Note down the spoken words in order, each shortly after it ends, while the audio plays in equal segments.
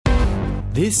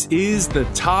This is the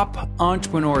Top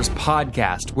Entrepreneurs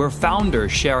Podcast, where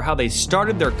founders share how they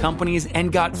started their companies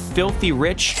and got filthy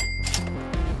rich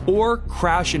or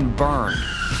crash and burn.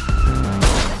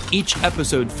 Each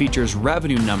episode features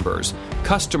revenue numbers,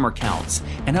 customer counts,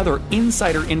 and other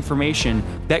insider information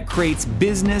that creates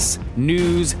business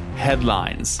news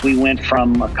headlines. We went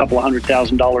from a couple of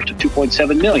 $100,000 to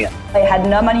 $2.7 million. I had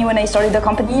no money when I started the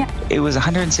company. It was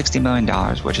 $160 million,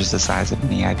 which is the size of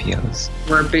many IPOs.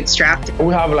 We're bootstrapped.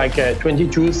 We have like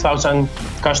 22,000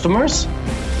 customers.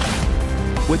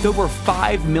 With over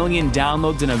 5 million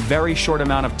downloads in a very short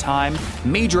amount of time,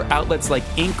 major outlets like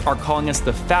Inc. are calling us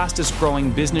the fastest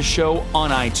growing business show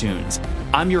on iTunes.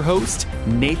 I'm your host,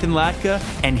 Nathan Latka,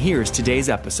 and here's today's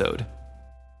episode.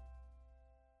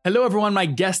 Hello, everyone. My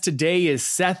guest today is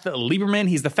Seth Lieberman.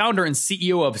 He's the founder and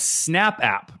CEO of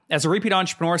SnapApp. As a repeat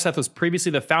entrepreneur, Seth was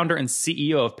previously the founder and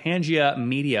CEO of Pangea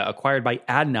Media, acquired by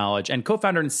AdKnowledge, and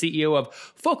co-founder and CEO of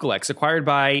Focalex, acquired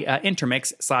by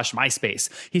Intermix/MySpace.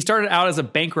 He started out as a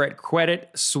banker at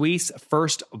Credit Suisse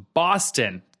First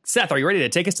Boston. Seth, are you ready to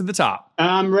take us to the top?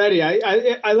 I'm ready.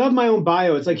 I love my own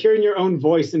bio. It's like hearing your own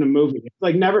voice in a movie. It's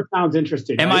like never sounds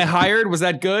interesting. Am I hired? Was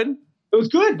that good? It was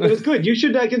good. It was good. You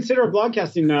should consider a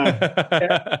broadcasting.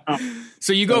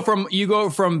 So you go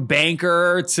from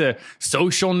banker to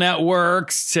social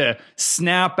networks to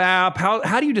SnapApp.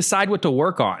 How do you decide what to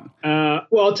work on?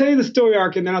 Well, I'll tell you the story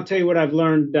arc, and then I'll tell you what I've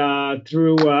learned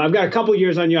through. I've got a couple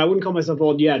years on you. I wouldn't call myself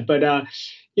old yet, but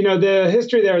the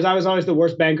history there is I was always the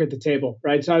worst banker at the table,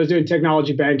 right? So I was doing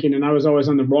technology banking, and I was always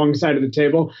on the wrong side of the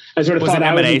table. I sort of was thought it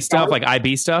M&A stuff, like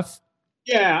IB stuff?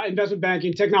 Yeah, investment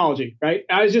banking, technology, right?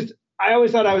 I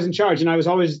always thought I was in charge, and I was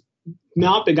always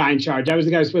not the guy in charge. I was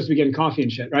the guy who was supposed to be getting coffee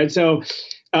and shit, right? So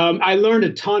I learned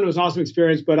a ton. It was an awesome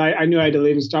experience, but I knew I had to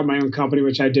leave and start my own company,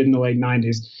 which I did in the late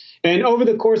 90s. And over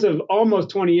the course of almost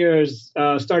 20 years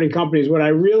starting companies, what I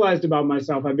realized about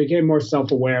myself, I became more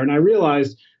self-aware, and I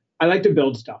realized I like to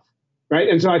build stuff, right?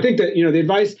 And so I think that, the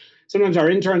advice, sometimes our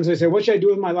interns, they say, what should I do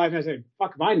with my life? And I say,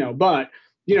 fuck if I know. But,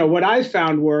 what I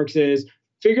found works is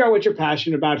figure out what you're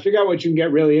passionate about, figure out what you can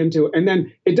get really into. And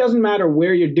then it doesn't matter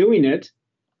where you're doing it,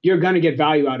 you're going to get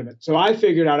value out of it. So I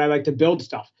figured out I like to build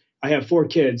stuff. I have 4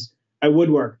 kids. I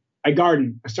woodwork. I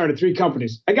garden. I started 3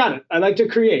 companies. I got it. I like to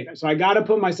create. So I got to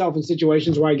put myself in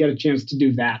situations where I get a chance to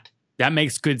do that. That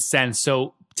makes good sense.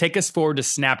 So take us forward to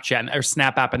Snapchat or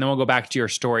SnapApp, and then we'll go back to your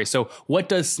story. So what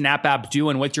does SnapApp do,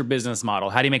 and what's your business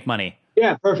model? How do you make money?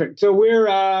 Yeah, perfect. So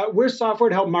we're software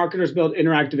to help marketers build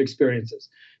interactive experiences.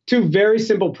 2 very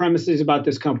simple premises about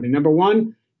this company. Number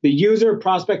 1, the user,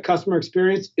 prospect, customer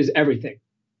experience is everything,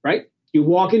 right? You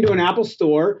walk into an Apple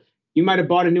store, you might have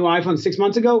bought a new iPhone 6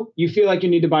 months ago, you feel like you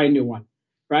need to buy a new one,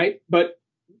 right? But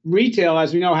retail,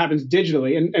 as we know, happens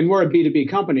digitally, and we're a B2B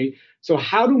company. So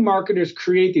how do marketers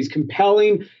create these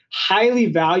compelling, highly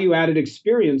value-added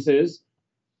experiences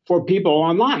for people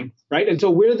online, right? And so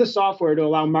we're the software to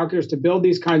allow marketers to build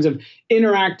these kinds of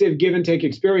interactive give and take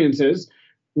experiences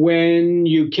when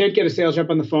you can't get a sales rep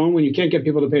on the phone, when you can't get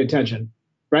people to pay attention,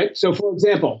 right? So for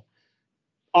example,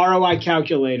 ROI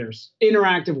calculators,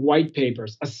 interactive white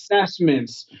papers,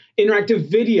 assessments, interactive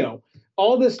video,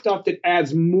 all this stuff that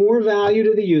adds more value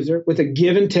to the user with a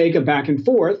give and take, a back and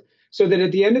forth, so that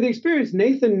at the end of the experience,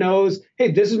 Nathan knows,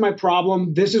 hey, this is my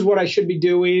problem. This is what I should be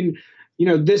doing.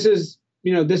 This is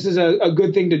a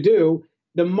good thing to do.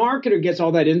 The marketer gets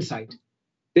all that insight.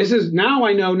 This is now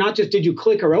I know not just did you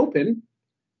click or open.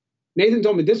 Nathan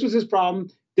told me this was his problem.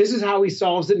 This is how he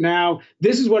solves it now.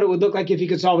 This is what it would look like if he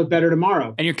could solve it better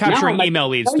tomorrow. And you're capturing email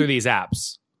leads through these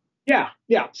apps. Yeah.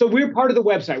 So we're part of the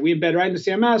website. We embed right in the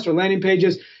CMS or landing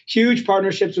pages, huge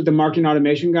partnerships with the marketing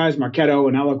automation guys, Marketo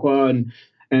and Eloqua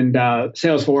and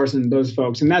Salesforce and those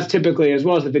folks. And that's typically, as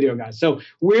well as the video guys. So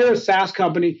we're a SaaS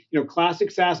company,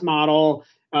 classic SaaS model.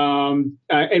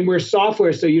 And we're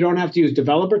software, so you don't have to use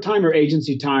developer time or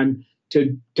agency time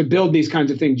to build these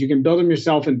kinds of things. You can build them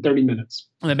yourself in 30 minutes.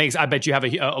 And I bet you have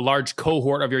a large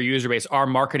cohort of your user base are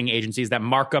marketing agencies that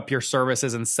mark up your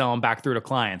services and sell them back through to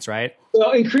clients, right?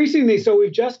 Well, increasingly, so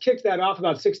we've just kicked that off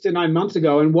about 6 to 9 months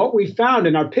ago. And what we found,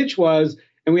 and our pitch was,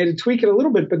 and we had to tweak it a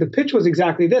little bit, but the pitch was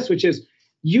exactly this, which is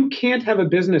you can't have a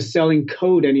business selling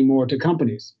code anymore to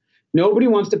companies. Nobody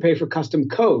wants to pay for custom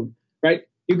code, right?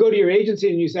 You go to your agency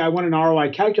and you say, I want an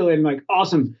ROI calculator, and like,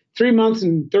 awesome, 3 months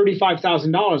and $35,000.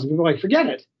 And people are like, forget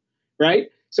it, right?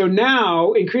 So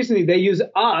now, increasingly, they use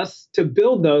us to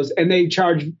build those, and they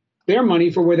charge their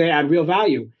money for where they add real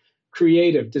value.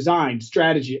 Creative, design,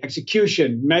 strategy,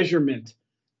 execution, measurement.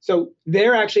 So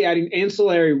they're actually adding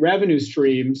ancillary revenue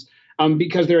streams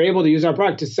because they're able to use our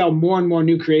product to sell more and more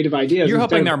new creative ideas. You're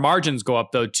helping their margins go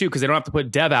up, though, too, because they don't have to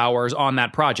put dev hours on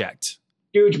that project.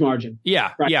 Huge margin.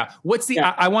 Yeah. Right. Yeah. What's the,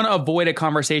 I want to avoid a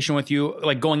conversation with you,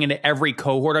 like going into every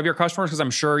cohort of your customers, because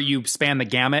I'm sure you span the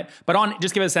gamut, but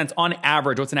just give us a sense on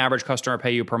average, what's an average customer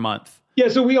pay you per month? Yeah.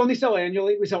 So we only sell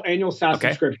annually. We sell annual SaaS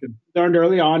subscription. Learned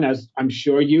early on, as I'm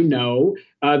sure you know,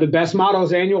 the best model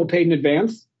is annual paid in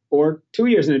advance or 2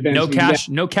 years in advance.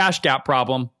 No cash gap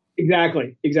problem.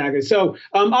 Exactly. So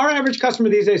our average customer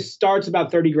these days starts about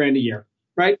 30 grand a year,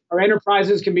 right? Our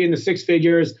enterprises can be in the six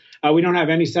figures. We don't have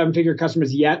any seven-figure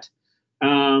customers yet,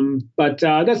 but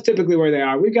that's typically where they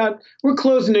are. We're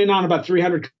closing in on about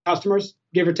 300 customers,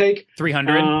 give or take.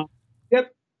 300?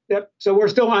 Yep. So we're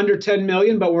still under 10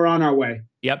 million, but we're on our way.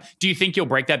 Yep. Do you think you'll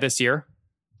break that this year?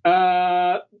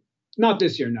 Not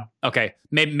this year, no. Okay.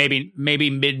 Maybe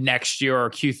mid next year or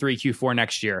Q3, Q4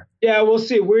 next year. Yeah, we'll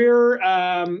see. We're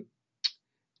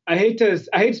I hate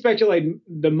to speculate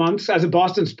the months. As a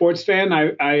Boston sports fan,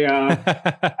 I'm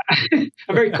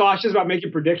very cautious about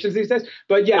making predictions these days.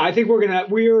 But yeah, I think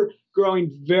we're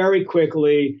growing very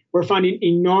quickly. We're finding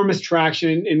enormous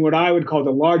traction in what I would call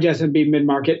the large SMB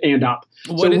mid-market and up.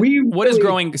 What is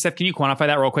growing? Seth, can you quantify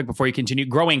that real quick before you continue?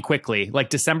 Growing quickly, like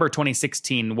December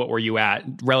 2016, what were you at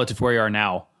relative to where you are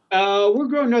now? We're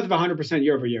growing north of 100%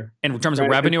 year over year. In terms of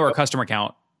revenue or customer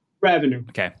count? Revenue.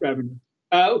 Okay. Revenue.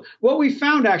 What we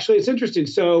found, actually, it's interesting.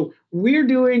 So we're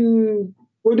doing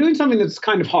something that's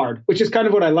kind of hard, which is kind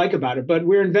of what I like about it. But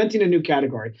we're inventing a new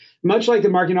category, much like the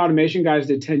marketing automation guys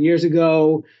did 10 years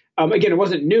ago. Again, it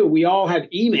wasn't new. We all had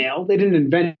email. They didn't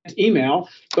invent email.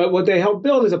 But what they helped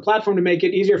build is a platform to make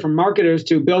it easier for marketers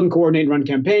to build and coordinate and run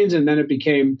campaigns. And then it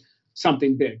became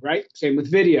something big, right? Same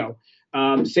with video.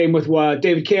 Same with what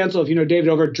David Cancel, if you know David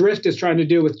over at Drift, is trying to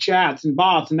do with chats and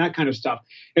bots and that kind of stuff.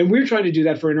 And we're trying to do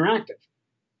that for interactive.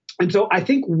 And so I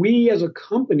think we as a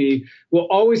company will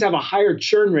always have a higher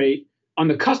churn rate on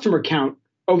the customer count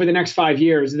over the next 5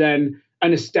 years than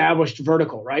an established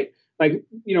vertical, right? Like,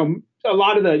 a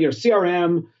lot of the,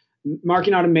 CRM,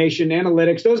 marketing automation,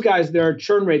 analytics, those guys, their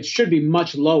churn rates should be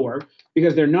much lower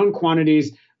because they're known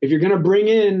quantities. If you're going to bring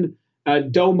in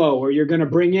Domo or you're going to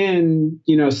bring in,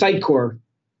 Sitecore,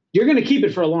 you're going to keep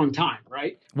it for a long time,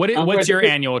 right? What's your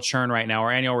annual churn right now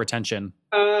or annual retention?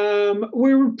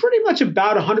 We're pretty much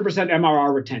about 100%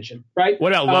 MRR retention, right?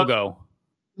 What about logo?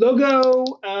 Logo's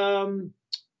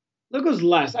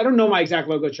less. I don't know my exact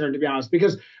logo churn, to be honest,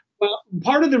 because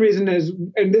part of the reason is,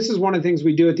 and this is one of the things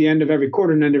we do at the end of every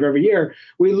quarter and end of every year,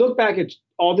 we look back at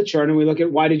all the churn and we look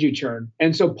at why did you churn?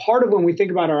 And so part of when we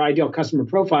think about our ideal customer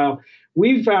profile,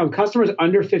 we've found customers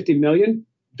under 50 million,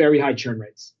 very high churn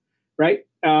rates, right?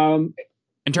 In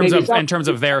terms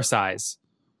of their size.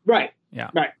 Right. Yeah.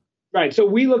 Right. So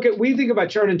we think about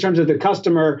churn in terms of the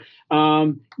customer,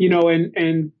 and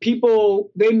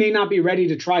people, they may not be ready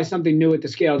to try something new at the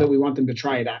scale that we want them to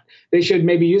try it at. They should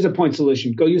maybe use a point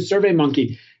solution, go use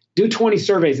SurveyMonkey, do 20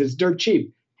 surveys. It's dirt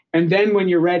cheap. And then when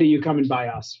you're ready, you come and buy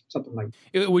us, something like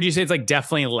that. Would you say it's like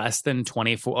definitely less than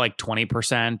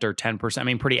 20% or 10%? I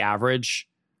mean, pretty average.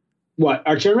 What,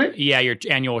 our churn rate? Yeah, your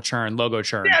annual churn, logo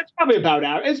churn. Yeah, it's probably about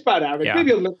average. It's about average,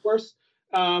 maybe a little worse.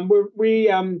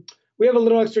 We have a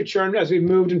little extra churn as we've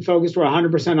moved and focused. We're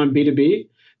 100% on B2B,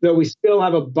 though we still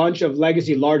have a bunch of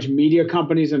legacy large media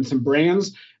companies and some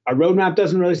brands. Our roadmap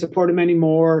doesn't really support them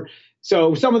anymore.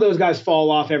 So some of those guys fall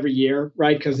off every year,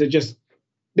 right? Because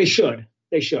they should.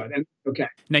 And okay.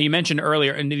 Now you mentioned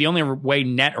earlier, and the only way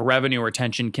net revenue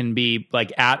retention can be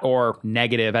like at or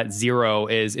negative at zero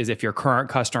is if your current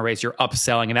customer base, you're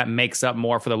upselling, and that makes up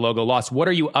more for the logo loss. What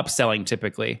are you upselling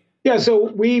typically? Yeah,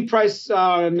 so we price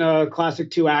on a classic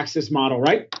 2-axis model,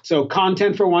 right? So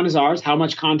content for one is ours, how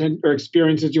much content or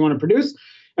experiences you want to produce,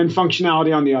 and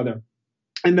functionality on the other.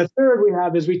 And the third we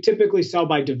have is we typically sell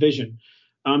by division.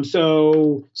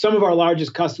 So some of our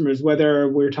largest customers, whether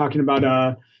we're talking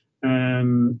about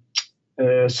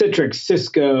Citrix,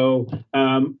 Cisco,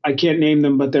 I can't name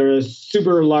them, but they're a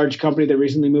super large company that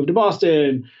recently moved to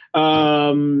Boston,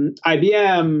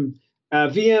 IBM,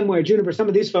 VMware, Juniper, some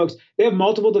of these folks, they have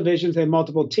multiple divisions, they have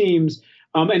multiple teams,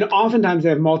 and oftentimes they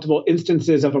have multiple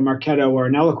instances of a Marketo or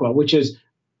an Eloqua, which is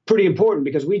pretty important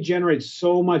because we generate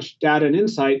so much data and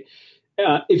insight.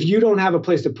 If you don't have a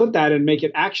place to put that and make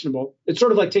it actionable, it's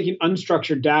sort of like taking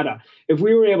unstructured data. If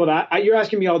we were able to, you're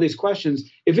asking me all these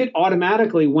questions, if it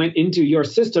automatically went into your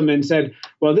system and said,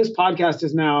 well, this podcast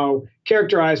is now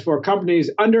characterized for companies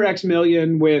under X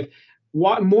million with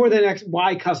more than X,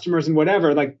 Y customers and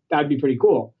whatever, like that'd be pretty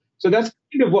cool. So that's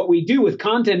kind of what we do with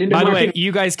content. By the way,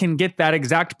 you guys can get that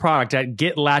exact product at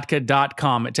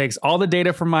getlatka.com. It takes all the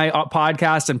data from my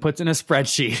podcast and puts in a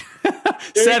spreadsheet.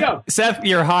 Seth,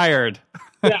 you're hired.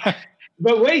 Yeah.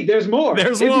 But wait, there's more.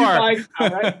 There's more.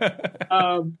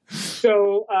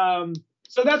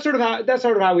 So that's sort of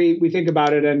how we think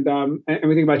about it, and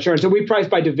we think about churn. So we price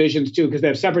by divisions too, because they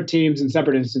have separate teams and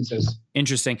separate instances.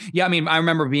 Interesting. Yeah, I mean, I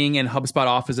remember being in HubSpot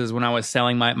offices when I was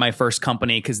selling my first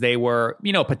company, because they were,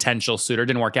 potential suitor.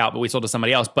 Didn't work out, but we sold to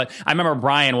somebody else. But I remember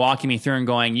Brian walking me through and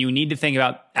going, you need to think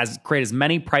about create as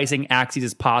many pricing axes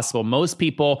as possible. Most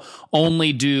people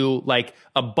only do like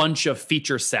a bunch of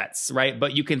feature sets, right?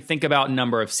 But you can think about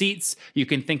number of seats. You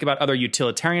can think about other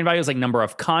utilitarian values like number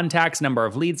of contacts, number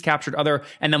of leads captured,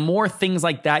 and the more things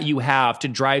like that you have to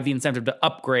drive the incentive to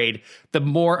upgrade, the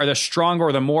more or the stronger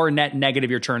or the more net negative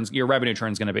your revenue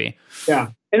churn is going to be. Yeah.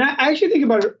 And I actually think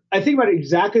about it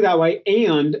exactly that way.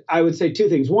 And I would say two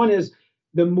things. One is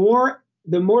the more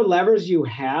levers you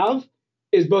have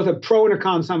is both a pro and a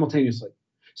con simultaneously.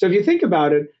 So if you think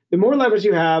about it, the more levers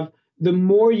you have, the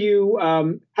more you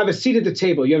have a seat at the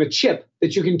table. You have a chip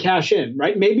that you can cash in,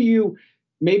 right? Maybe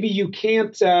you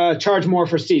can't charge more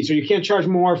for seats, or you can't charge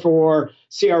more for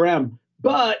CRM,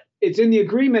 but it's in the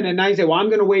agreement. And now you say, well, I'm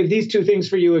going to waive these two things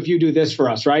for you if you do this for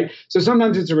us, right? So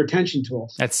sometimes it's a retention tool.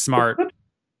 That's smart.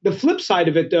 The flip side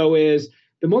of it, though, is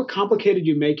the more complicated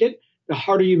you make it, the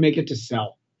harder you make it to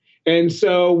sell. And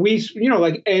so we,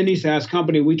 like any SaaS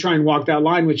company, we try and walk that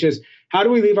line, which is how do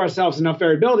we leave ourselves enough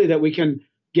variability that we can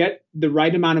get the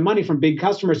right amount of money from big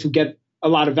customers who get a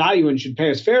lot of value and should pay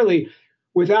us fairly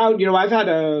without, I've had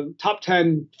a top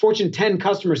 10, Fortune 10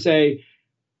 customer say,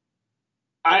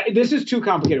 this is too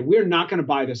complicated. We're not going to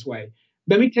buy this way.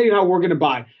 Let me tell you how we're going to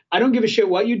buy. I don't give a shit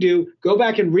what you do. Go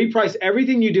back and reprice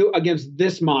everything you do against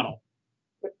this model.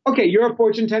 Okay, you're a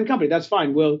Fortune 10 company. That's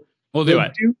fine. We'll do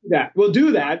that. We'll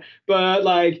do that.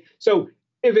 But so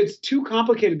if it's too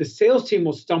complicated, the sales team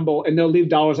will stumble and they'll leave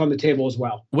dollars on the table as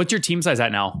well. What's your team size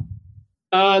at now?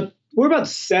 We're about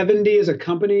 70 as a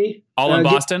company. All in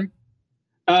Boston?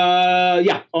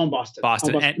 Yeah, all in Boston.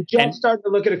 And just starting to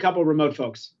look at a couple of remote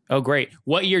folks. Oh, great.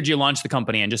 What year did you launch the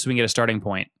company in, just so we can get a starting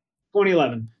point?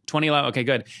 2011. 2011. Okay,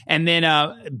 good. And then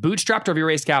bootstrapped, or have you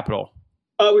raised capital?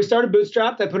 We started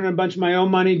bootstrapped. I put in a bunch of my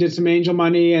own money, did some angel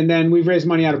money, and then we've raised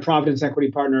money out of Providence Equity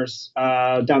Partners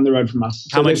down the road from us.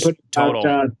 How much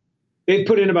total? They've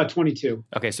put in about 22.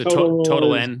 Okay, so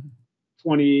total in?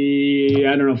 20,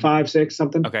 I don't know, 5, 6,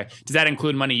 something. Okay. Does that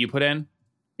include money you put in?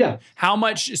 Yeah. How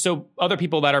much? So other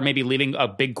people that are maybe leaving a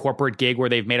big corporate gig where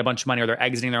they've made a bunch of money, or they're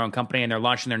exiting their own company and they're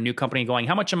launching their new company, going,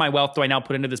 how much of my wealth do I now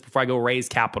put into this before I go raise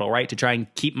capital, right? To try and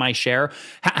keep my share.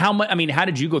 How much? I mean, how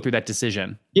did you go through that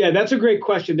decision? Yeah, that's a great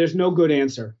question. There's no good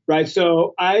answer, right?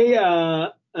 So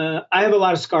I have a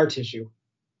lot of scar tissue.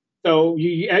 So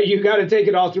you got to take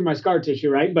it all through my scar tissue,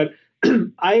 right? But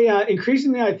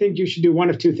increasingly, I think you should do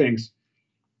one of two things.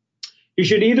 You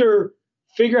should either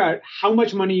figure out how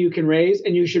much money you can raise,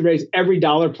 and you should raise every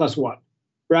dollar plus one,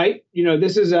 right?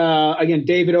 This is, again,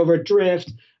 David over at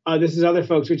Drift. This is other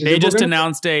folks. Which is they just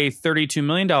announced a $32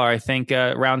 million, I think,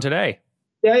 round today.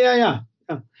 Yeah.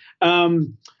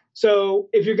 So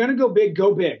if you're going to go big,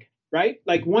 right?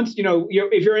 Like once,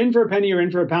 if you're in for a penny, you're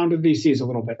in for a pound of VCs a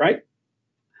little bit, right?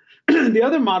 The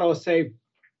other model is say,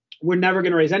 we're never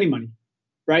going to raise any money,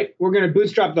 right? We're going to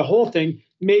bootstrap the whole thing.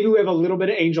 Maybe we have a little bit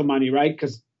of angel money, right?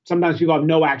 Because sometimes people have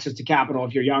no access to capital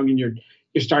if you're young and you're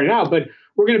starting out. But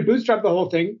we're going to bootstrap the whole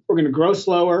thing. We're going to grow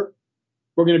slower.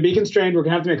 We're going to be constrained. We're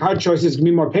going to have to make hard choices. It's going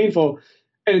to be more painful.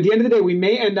 And at the end of the day, we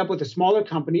may end up with a smaller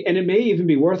company, and it may even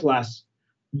be worth less.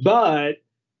 But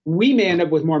we may end up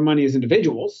with more money as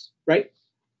individuals, right?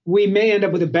 We may end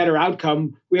up with a better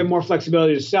outcome. We have more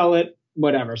flexibility to sell it,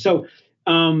 whatever. So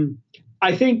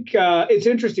I think it's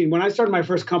interesting. When I started my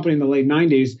first company in the late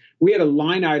 90s, we had a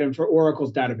line item for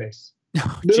Oracle's database.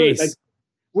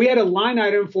 We had a line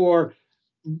item for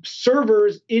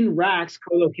servers in racks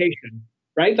co-location,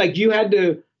 right? Like you had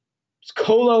to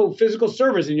colo physical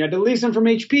servers, and you had to lease them from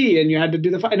HP, and you had to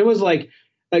do and it was like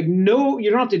no,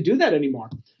 you don't have to do that anymore.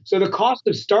 So the cost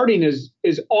of starting is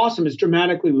awesome. It's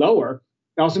dramatically lower.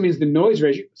 It also means the noise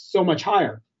ratio is so much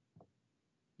higher.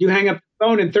 You hang up the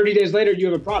phone, and 30 days later, you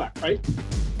have a product, right?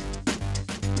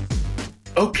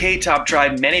 Okay, Top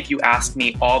Tribe, many of you ask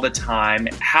me all the time,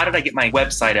 how did I get my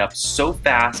website up so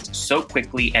fast, so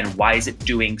quickly, and why is it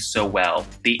doing so well?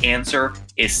 The answer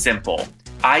is simple.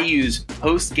 I use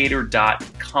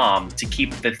HostGator.com to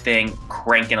keep the thing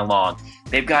cranking along.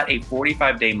 They've got a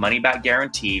 45-day money-back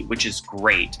guarantee, which is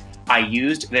great. I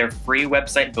used their free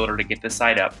website builder to get the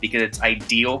site up because it's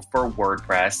ideal for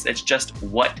WordPress. It's just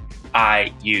what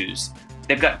I use.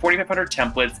 They've got 4,500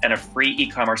 templates and a free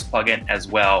e-commerce plugin as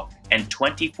well, and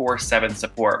 24/7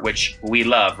 support, which we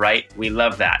love, right? We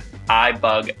love that. I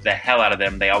bug the hell out of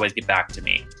them. They always get back to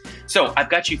me. So I've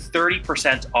got you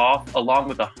 30% off along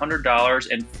with $100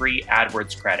 in free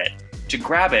AdWords credit. To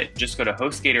grab it, just go to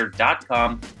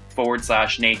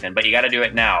hostgator.com/Nathan, but you got to do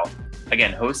it now.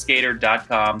 Again,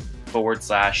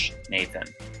 hostgator.com/Nathan.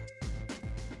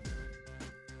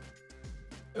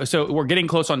 So we're getting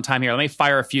close on time here. Let me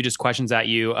fire a few just questions at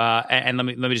you, and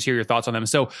let me just hear your thoughts on them.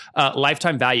 So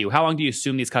lifetime value, how long do you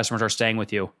assume these customers are staying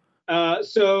with you?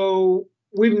 So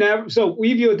we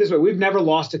view it this way. We've never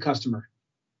lost a customer.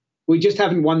 We just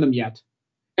haven't won them yet.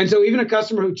 And so even a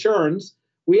customer who churns,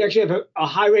 we actually have a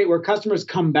high rate where customers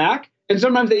come back, and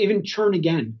sometimes they even churn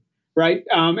again, right?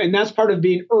 And that's part of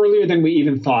being earlier than we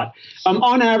even thought.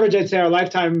 On average, I'd say our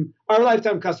lifetime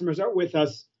customers are with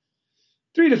us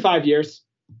 3 to 5 years.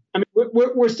 I mean,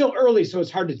 we're still early, so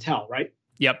it's hard to tell, right?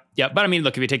 Yep. But I mean,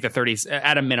 look, if you take the 30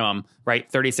 at a minimum, right,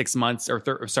 36 months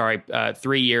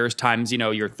 3 years times,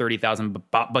 your 30,000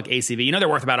 buck ACV, they're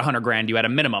worth about $100,000 to you at a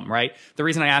minimum, right? The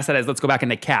reason I ask that is let's go back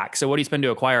into CAC. So what do you spend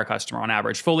to acquire a customer on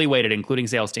average, fully weighted, including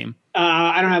sales team?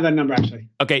 I don't have that number actually.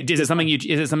 Okay. Is it something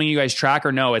you guys track,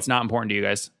 or no, it's not important to you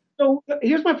guys? So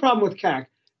here's my problem with CAC.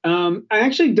 I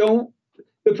actually don't.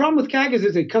 The problem with CAC is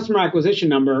it's a customer acquisition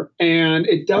number, and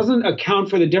it doesn't account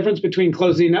for the difference between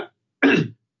closing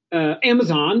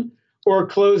Amazon or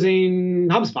closing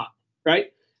HubSpot,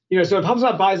 right? So if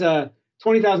HubSpot buys a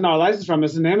 $20,000 license from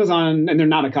us, and Amazon, and they're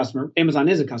not a customer, Amazon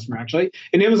is a customer actually,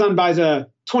 and Amazon buys a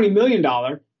 $20 million,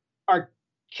 our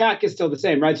CAC is still the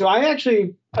same, right? So I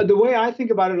actually, the way I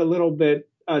think about it a little bit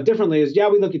differently is,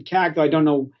 we look at CAC, though I don't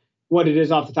know what it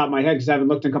is off the top of my head because I haven't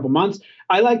looked in a couple months.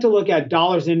 I like to look at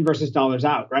dollars in versus dollars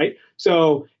out, right?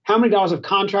 So how many dollars of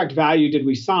contract value did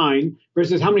we sign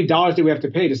versus how many dollars did we have to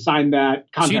pay to sign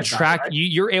that contract? So you track, value,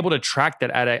 right? You're able to track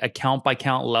that at a account by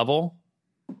count level?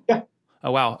 Yeah.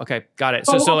 Oh, wow. Okay. Got it.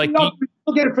 We'll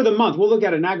look at it for the month. We'll look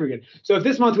at an aggregate. So if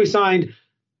this month we signed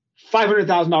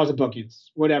 $500,000 of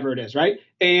bookings, whatever it is, right?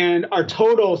 And our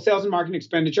total sales and marketing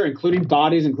expenditure, including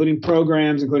bodies, including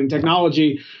programs, including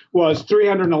technology, was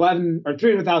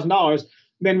 $300,000.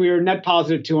 Then we were net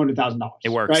positive $200,000. It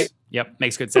works. Right? Yep.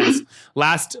 Makes good sense.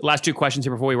 Last two questions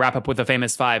here before we wrap up with the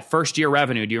famous 5. First year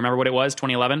revenue. Do you remember what it was?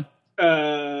 2011?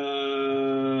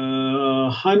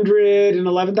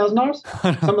 $111,000.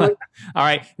 Something like that. All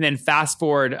right. And then fast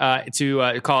forward let's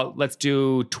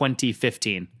do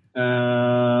 2015. 2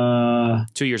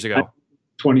 years ago.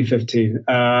 2015.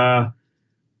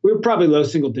 We were probably low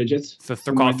single digits. So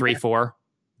call it 3, 4.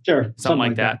 Sure. Something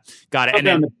like that. Got it. And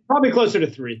then probably closer to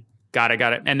 3. Got it.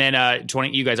 And then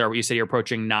 20. You said you're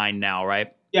approaching 9 now,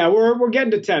 right? Yeah, we're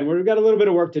getting to 10. We've got a little bit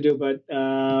of work to do, but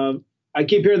I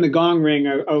keep hearing the gong ring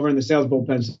over in the sales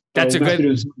bullpen. So that's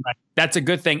a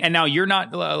good thing. And now you're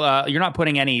not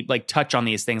putting any touch on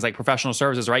these things like professional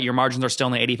services, right? Your margins are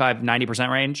still in the 85-90%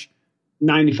 range.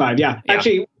 95. Yeah.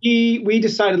 Actually, we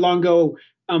decided long ago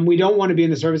we don't want to be in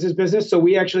the services business. So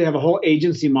we actually have a whole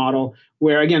agency model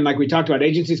where, again, like we talked about,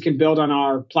 agencies can build on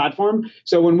our platform.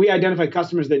 So when we identify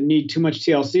customers that need too much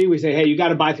TLC, we say, hey, you got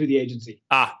to buy through the agency.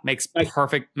 Makes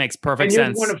perfect and sense.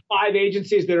 You're one of 5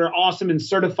 agencies that are awesome and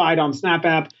certified on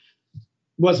SnapApp.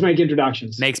 Let's make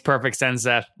introductions. Makes perfect sense,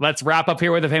 Seth. Let's wrap up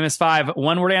here with the famous 5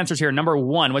 one-word answers here. Number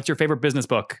 1, what's your favorite business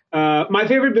book? My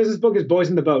favorite business book is Boys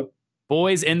in the Boat.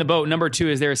 Boys in the Boat. Number 2,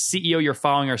 is there a CEO you're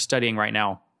following or studying right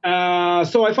now?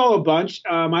 So I follow a bunch.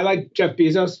 I like Jeff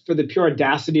Bezos for the pure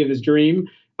audacity of his dream.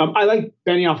 I like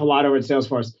Benioff a lot over at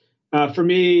Salesforce. For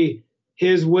me,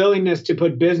 his willingness to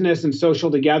put business and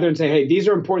social together and say, hey, these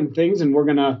are important things and we're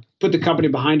going to put the company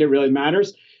behind it really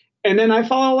matters. And then I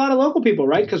follow a lot of local people,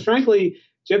 right? Because frankly,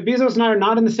 Jeff Bezos and I are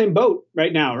not in the same boat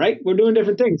right now, right? We're doing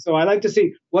different things. So I like to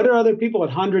see what are other people at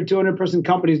 100, 200 person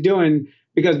companies doing,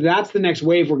 because that's the next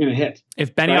wave we're going to hit.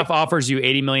 If Benioff offers you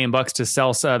 $80 million to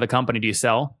sell the company, do you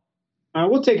sell?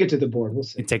 We'll take it to the board. We'll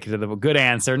see. You take it to the board. Good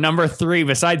answer. Number 3,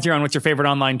 besides Xeron, what's your favorite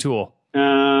online tool?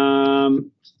 I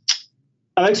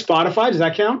like Spotify. Does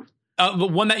that count? The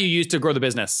one that you use to grow the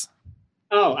business.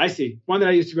 Oh, I see. One that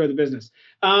I use to grow the business.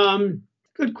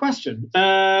 Good question.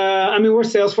 We're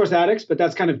Salesforce addicts, but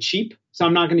that's kind of cheap, so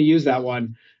I'm not going to use that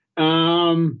one.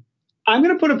 I'm going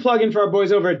to put a plug in for our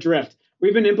boys over at Drift.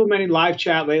 We've been implementing live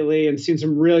chat lately and seen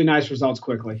some really nice results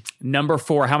quickly. Number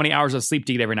 4, how many hours of sleep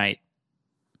do you get every night?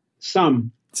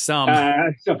 Some. So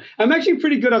I'm actually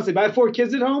pretty good on sleep. I have 4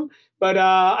 kids at home, but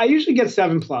I usually get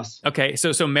 7+. Okay,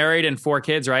 so married and 4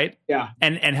 kids, right? Yeah.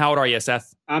 And how old are you,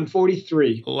 Seth? I'm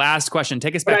 43. Last question.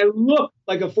 Take us back. But I look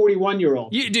like a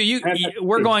 41-year-old.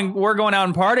 We're going out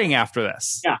and partying after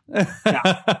this. Yeah.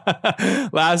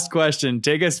 Last question.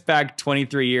 Take us back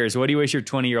 23 years. What do you wish your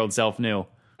 20-year-old self knew?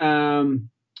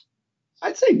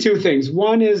 I'd say 2 things.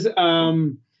 One is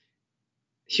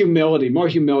humility, more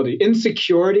humility.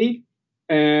 Insecurity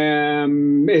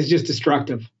is just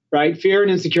destructive. right? Fear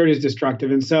and insecurity is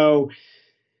destructive. And so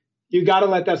you got to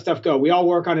let that stuff go. We all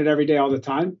work on it every day, all the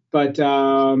time, but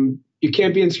you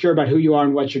can't be insecure about who you are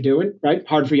and what you're doing, right?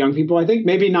 Hard for young people, I think.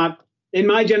 Maybe not in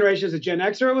my generation as a Gen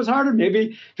Xer, it was harder.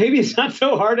 Maybe it's not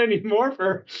so hard anymore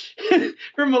for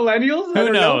millennials.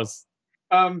 Who knows?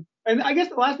 And I guess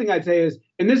the last thing I'd say is,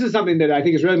 and this is something that I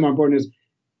think is really more important, is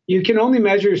you can only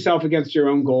measure yourself against your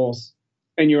own goals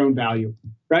and your own value,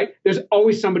 right? There's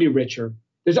always somebody richer.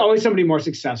 There's always somebody more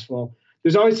successful.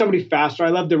 There's always somebody faster. I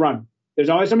love to run. There's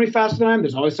always somebody faster than I am.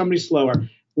 There's always somebody slower.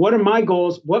 What are my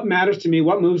goals? What matters to me?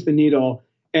 What moves the needle?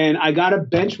 And I got to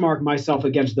benchmark myself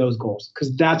against those goals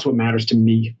because that's what matters to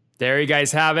me. There you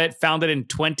guys have it. Founded in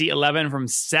 2011 from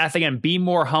Seth. Again, be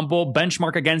more humble,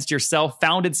 benchmark against yourself.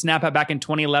 Founded SnapApp back in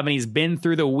 2011. He's been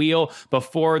through the wheel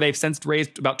before. They've since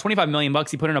raised about $25 million.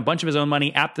 He put in a bunch of his own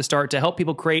money at the start to help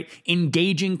people create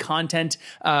engaging content,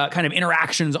 kind of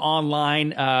interactions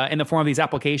online in the form of these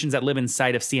applications that live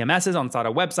inside of CMSs, on side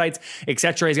of websites,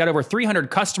 etc. He's got over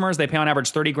 300 customers. They pay on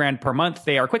average $30,000 per month.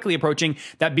 They are quickly approaching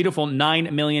that beautiful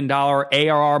 $9 million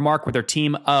ARR mark with their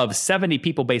team of 70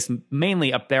 people based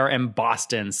mainly up there in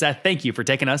Boston. Seth, thank you for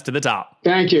taking us to the top.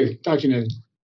 Thank you. Talk to you, Nathan.